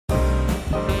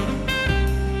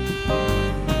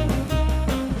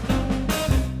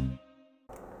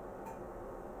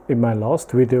In my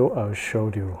last video I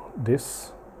showed you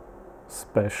this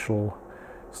special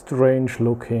strange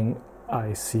looking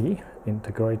IC,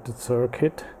 integrated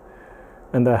circuit,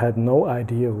 and I had no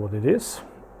idea what it is,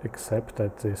 except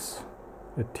that it's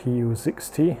a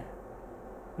TU60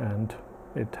 and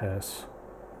it has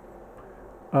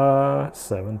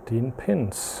 17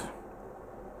 pins.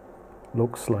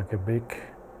 Looks like a big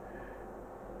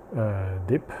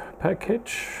dip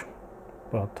package,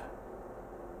 but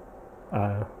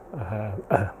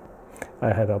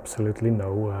I had absolutely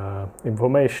no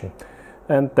information.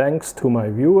 And thanks to my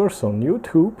viewers on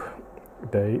YouTube,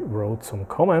 they wrote some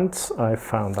comments. I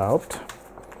found out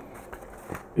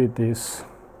it is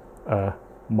a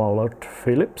Mullard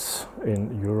Philips.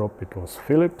 In Europe it was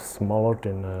Philips, Mullard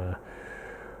in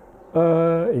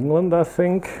England, I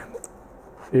think.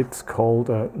 It's called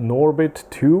a NORBIT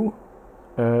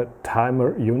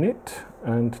timer unit,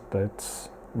 and that's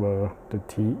where the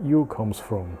TU comes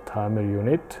from, timer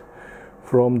unit,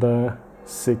 from the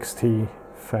 60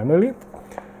 family.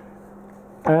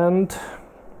 And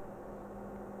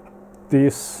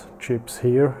these chips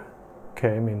here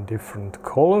came in different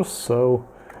colors, so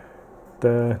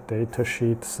the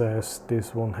datasheet says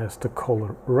this one has the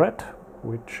color red,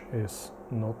 which is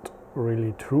not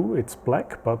really true, it's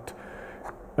black, but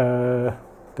the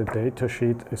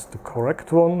datasheet is the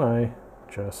correct one. I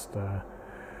just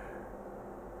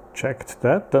checked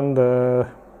that, and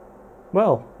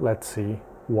well, let's see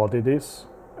what it is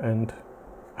and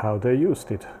how they used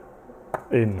it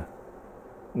in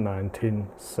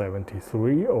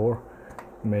 1973 or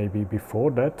maybe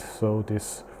before that. So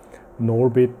these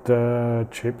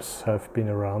NORBIT chips have been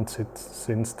around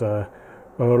since the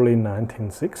early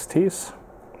 1960s.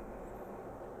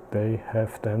 They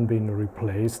have then been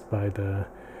replaced by the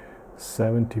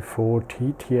 74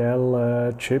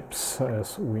 TTL chips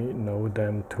as we know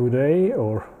them today,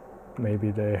 or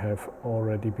maybe they have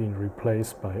already been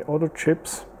replaced by other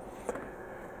chips.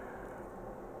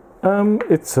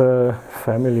 It's a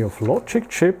family of logic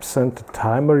chips, and the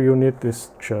timer unit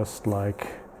is just like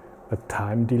a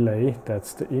time delay.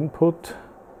 That's the input,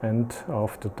 and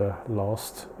after the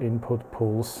last input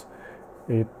pulse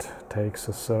it takes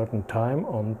a certain time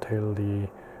until the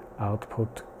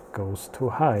output goes to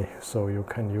high. So you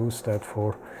can use that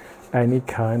for any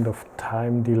kind of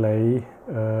time delay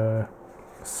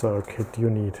circuit you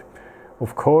need.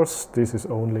 Of course, this is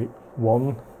only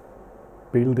one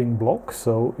building block,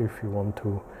 so if you want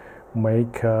to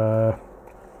make a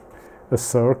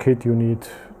circuit you need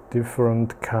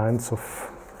different kinds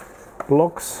of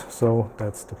blocks. So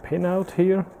that's the pinout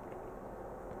here.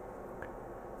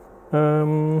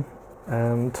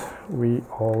 And we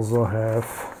also have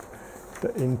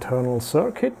the internal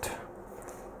circuit,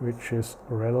 which is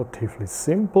relatively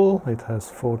simple. It has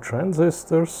 4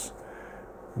 transistors,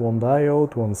 1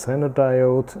 diode, 1 Zener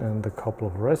diode, and a couple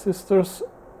of resistors.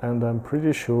 And I'm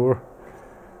pretty sure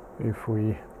if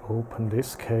we open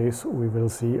this case, we will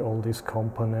see all these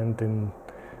components in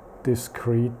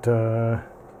discrete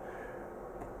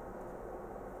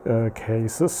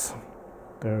cases.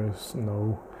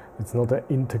 It's not an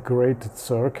integrated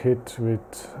circuit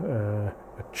with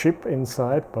a chip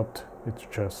inside, but it's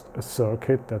just a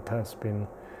circuit that has been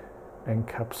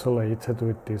encapsulated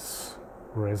with this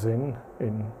resin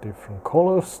in different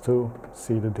colors to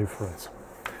see the difference.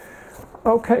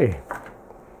 Okay,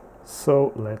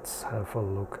 so let's have a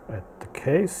look at the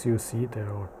case. You see there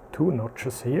are 2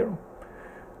 notches here,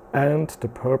 and the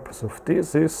purpose of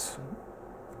this is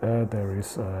there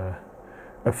is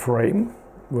a frame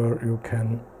where you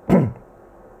can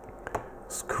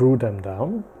screw them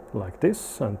down like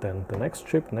this, and then the next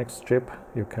chip,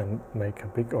 you can make a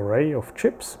big array of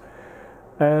chips,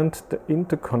 and the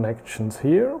interconnections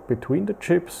here between the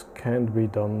chips can be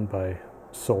done by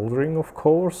soldering, of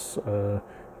course.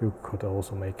 You could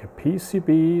also make a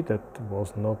PCB. That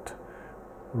was not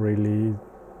really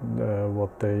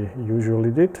what they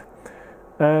usually did,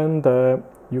 and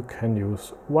you can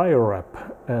use wire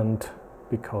wrap, and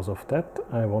because of that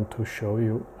I want to show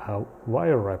you how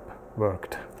wire wrap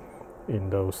worked in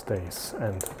those days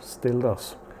and still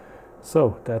does.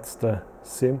 So that's the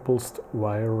simplest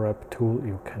wire wrap tool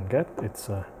you can get. It's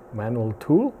a manual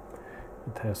tool.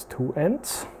 It has 2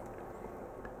 ends,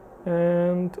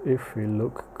 and if we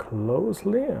look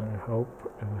closely, I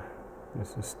hope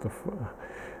this is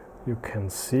you can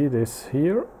see this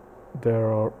here.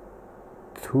 There are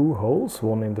 2 holes,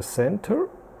 one in the center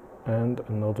and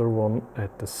another one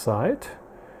at the side.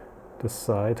 The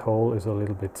side hole is a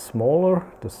little bit smaller,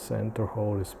 the center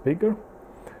hole is bigger,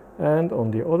 and on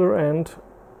the other end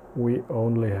we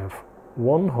only have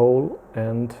 1 hole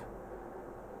and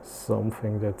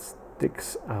something that's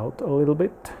sticks out a little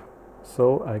bit.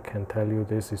 So I can tell you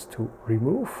this is to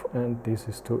remove and this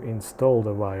is to install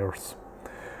the wires.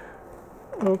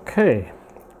 Okay,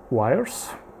 wires,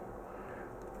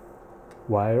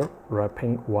 wire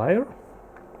wrapping wire,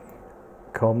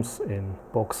 comes in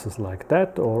boxes like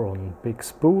that or on big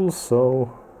spools, so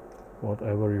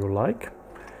whatever you like.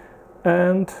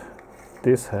 And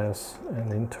this has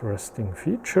an interesting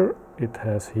feature. It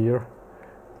has here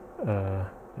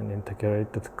an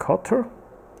integrated cutter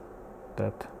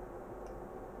that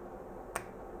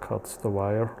cuts the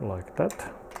wire like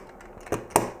that.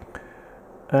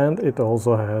 And it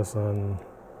also has an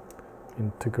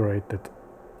integrated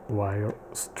wire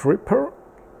stripper.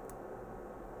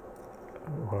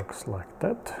 It works like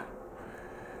that.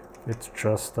 It's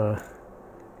just a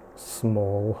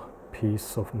small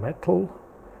piece of metal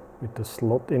with a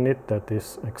slot in it that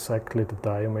is exactly the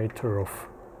diameter of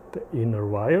the inner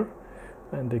wire,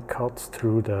 and it cuts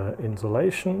through the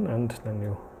insulation, and then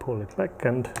you pull it back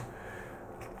and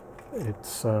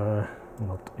it's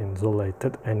not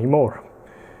insulated anymore.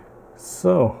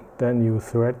 So then you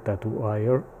thread that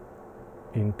wire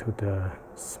into the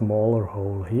smaller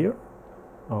hole here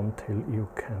until you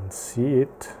can see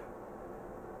it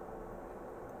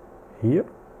here,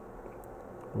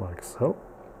 like so.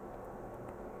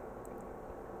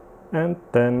 And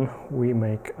then we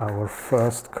make our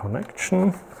first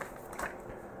connection.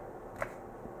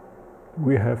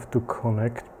 We have to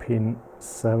connect pin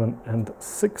 7 and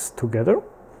 6 together,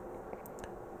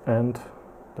 and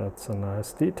that's a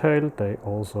nice detail. They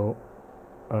also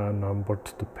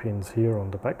numbered the pins here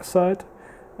on the back side,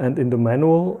 and in the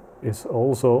manual is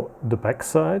also the back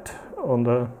side on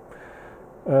the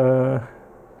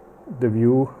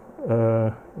view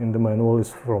in the manual is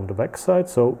from the back side.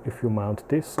 So if you mount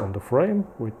this on the frame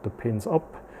with the pins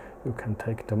up, you can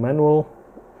take the manual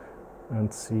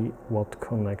and see what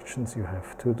connections you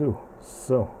have to do.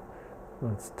 So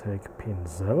let's take pin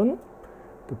 7.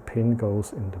 The pin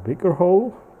goes in the bigger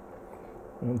hole,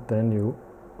 and then you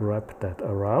wrap that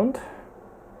around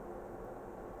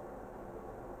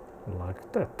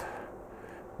like that.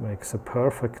 Makes a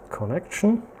perfect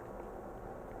connection.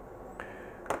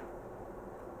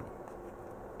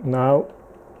 Now,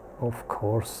 of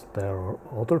course, there are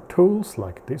other tools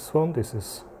like this one. This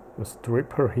is the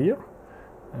stripper here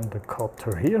and the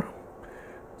cutter here.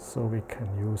 So we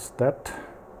can use that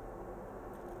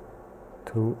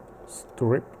to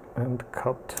strip and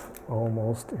cut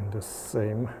almost in the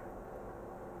same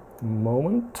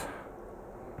moment.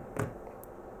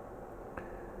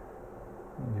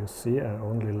 You see, I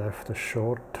only left a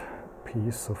short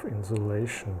piece of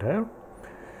insulation there.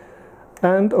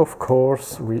 And of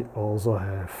course we also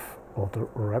have other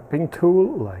wrapping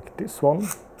tool like this one.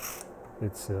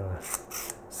 It's a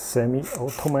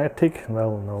semi-automatic,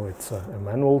 well no, it's a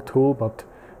manual tool, but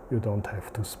you don't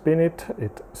have to spin it,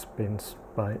 it spins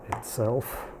by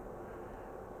itself.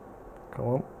 Come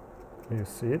on, you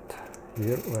see it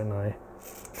here when I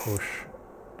push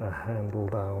the handle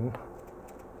down.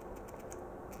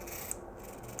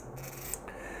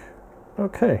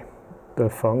 Okay, the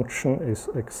function is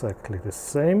exactly the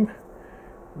same.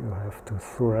 You have to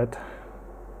thread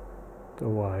the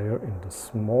wire in the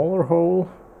smaller hole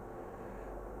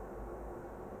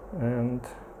and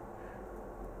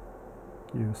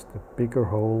use the bigger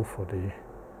hole for the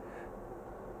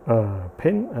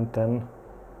pin, and then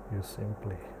you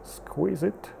simply squeeze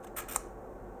it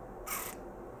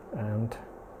and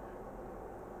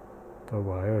the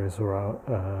wire is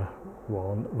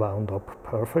wound up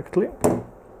perfectly.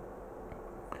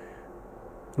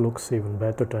 Looks even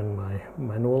better than my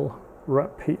manual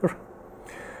wrap here.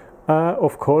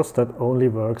 Of course, that only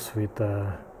works with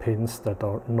pins that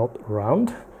are not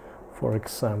round. For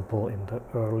example, in the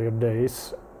earlier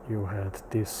days you had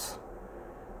these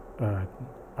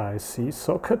IC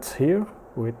sockets here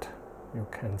with, you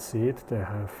can see it, they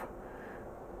have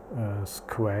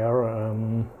square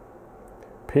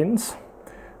pins,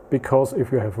 because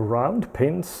if you have round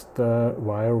pins the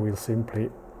wire will simply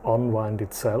unwind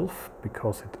itself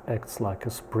because it acts like a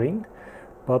spring,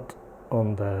 but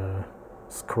on the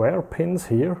square pins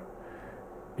here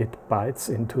it bites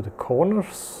into the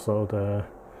corners, so the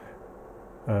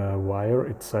wire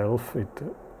itself, it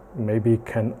maybe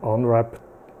can unwrap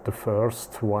the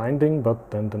first winding,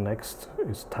 but then the next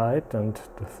is tight and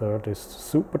the third is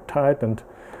super tight, and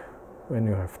when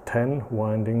you have 10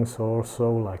 windings or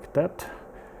so like that,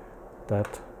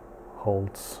 that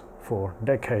holds for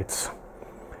decades.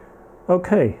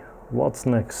 Okay, what's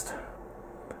next?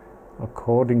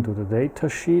 According to the data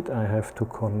sheet, I have to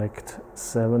connect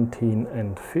 17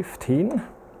 and 15.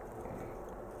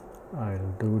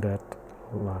 I'll do that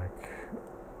like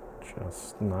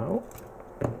just now,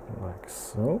 like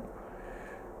so.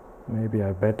 Maybe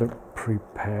I better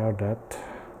prepare that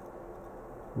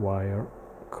wire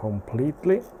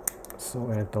completely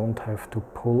so I don't have to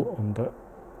pull on the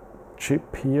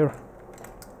chip here.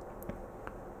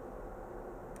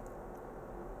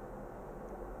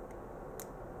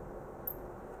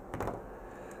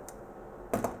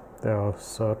 There are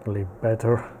certainly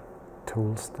better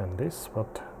tools than this,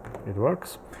 but it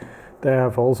works. There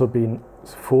have also been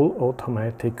full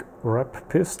automatic wrap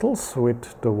pistols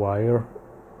with the wire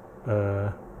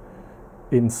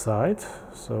inside,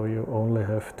 so you only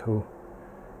have to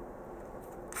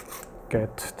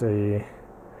get the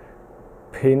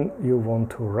pin you want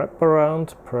to wrap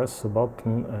around, press a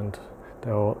button, and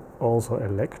there are also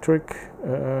electric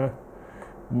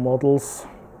models.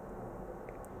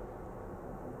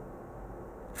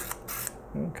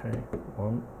 Okay,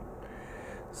 one.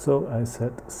 So I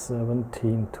set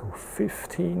 17 to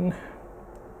 15.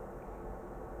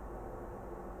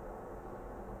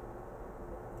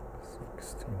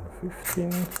 16,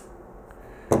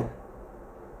 15.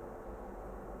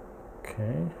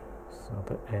 Okay, so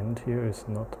the end here is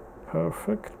not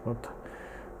perfect, but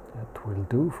that will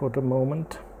do for the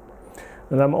moment.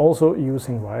 And I'm also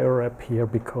using wire wrap here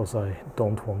because I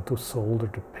don't want to solder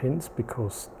the pins,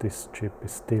 because this chip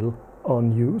is still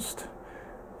unused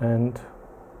and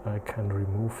I can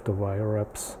remove the wire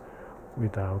wraps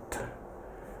without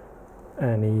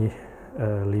any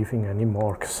leaving any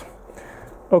marks.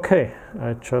 Okay,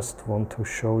 I just want to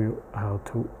show you how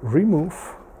to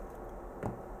remove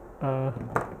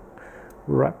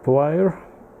wrap wire.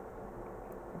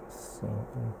 So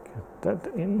get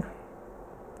that in.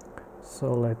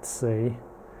 So let's say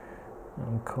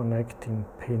I'm connecting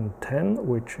pin 10,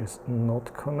 which is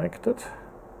not connected.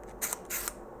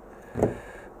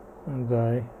 And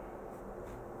I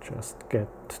just get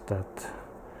that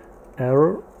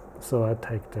error. So I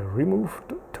take the remove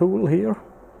tool here,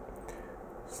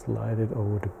 slide it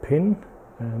over the pin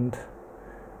and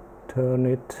turn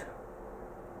it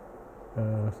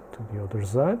to the other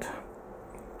side.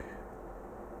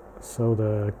 So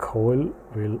the coil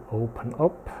will open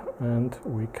up and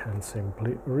we can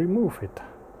simply remove it.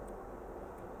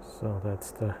 So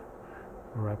that's the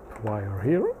wrap wire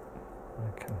here.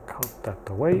 I can cut that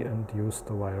away and use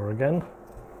the wire again.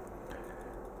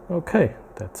 Okay,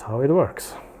 that's how it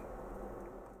works.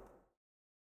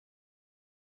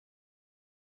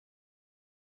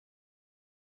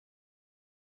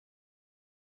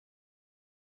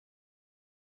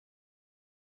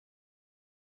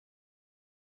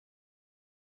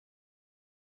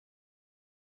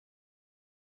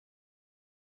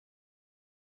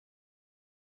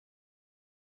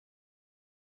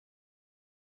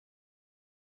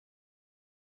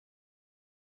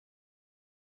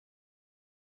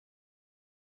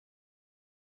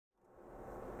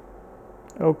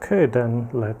 Okay, then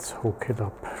let's hook it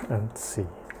up and see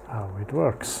how it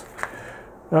works.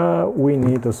 We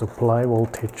need a supply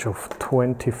voltage of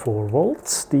 24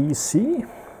 volts DC,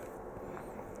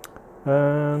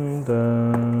 and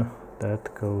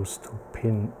that goes to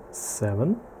pin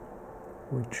 7,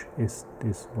 which is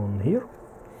this one here.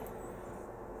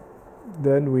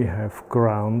 Then we have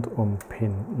ground on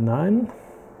pin 9,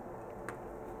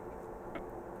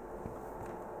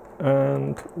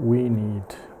 and we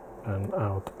need an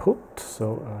output,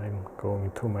 so I'm going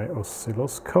to my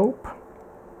oscilloscope,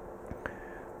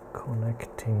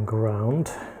 connecting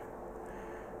ground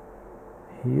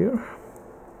here,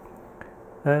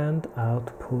 and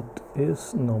output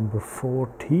is number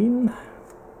 14.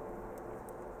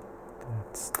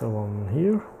 That's the one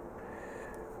here.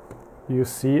 You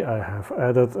see I have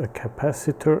added a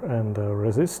capacitor and a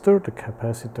resistor. The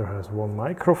capacitor has 1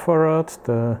 microfarad,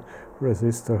 the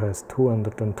resistor has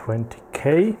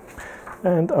 220k,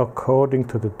 and according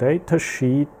to the data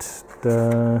sheet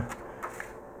the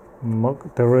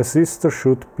resistor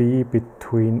should be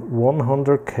between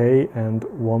 100k and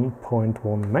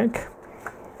 1.1 meg,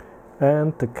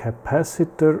 and the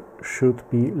capacitor should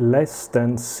be less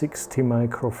than 60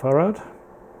 microfarad.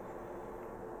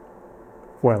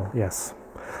 Well, yes.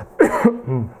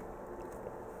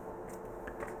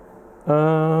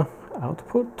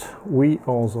 Output, we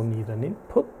also need an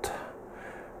input.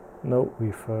 No,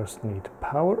 we first need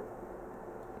power.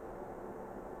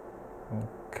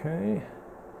 Okay.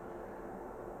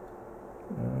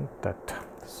 And that.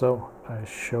 So I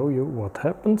show you what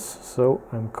happens. So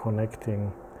I'm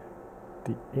connecting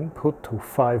the input to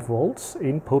 5 volts.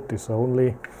 Input is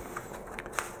only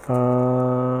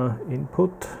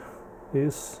input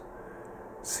is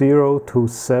 0 to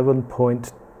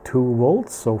 7.2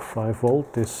 volts, so 5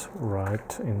 volt is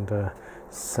right in the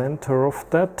center of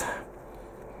that.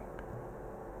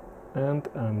 And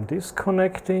I'm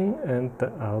disconnecting and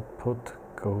the output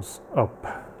goes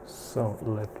up. So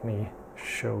let me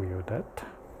show you that.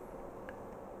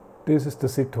 This is the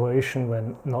situation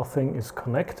when nothing is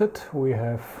connected. We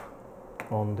have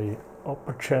on the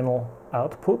upper channel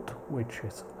output, which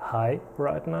is high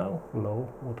right now. Low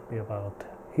would be about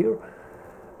here.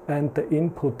 And the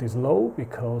input is low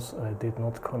because I did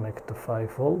not connect the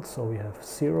 5 volts, so we have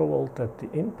 0 volt at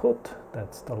the input.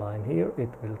 That's the line here. It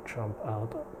will jump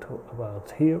out to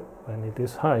about here when it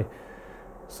is high.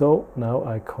 So now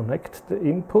I connect the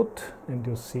input and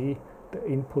you see the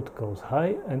input goes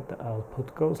high and the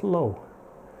output goes low.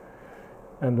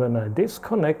 And when I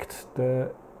disconnect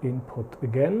the input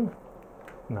again,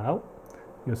 now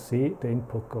you see the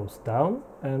input goes down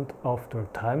and after a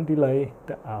time delay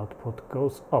the output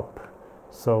goes up.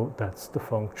 So that's the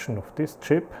function of this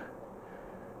chip.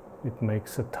 It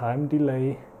makes a time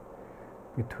delay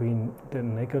between the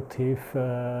negative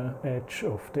edge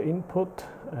of the input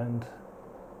and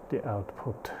the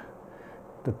output.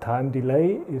 The time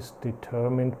delay is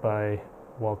determined by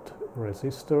what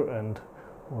resistor and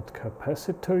what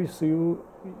capacitors you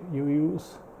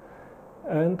use,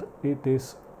 and it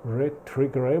is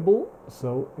retriggerable.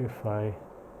 So if I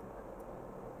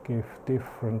give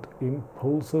different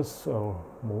impulses or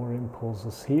more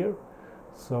impulses here,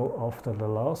 so after the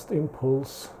last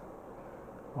impulse,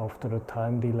 after the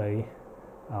time delay,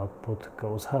 output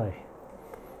goes high.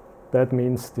 That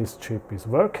means this chip is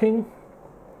working.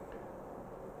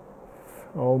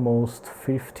 Almost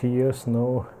 50 years,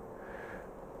 no,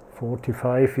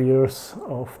 45 years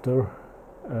after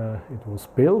it was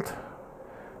built.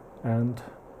 And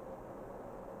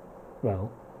well,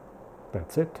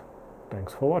 that's it.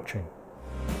 Thanks for watching.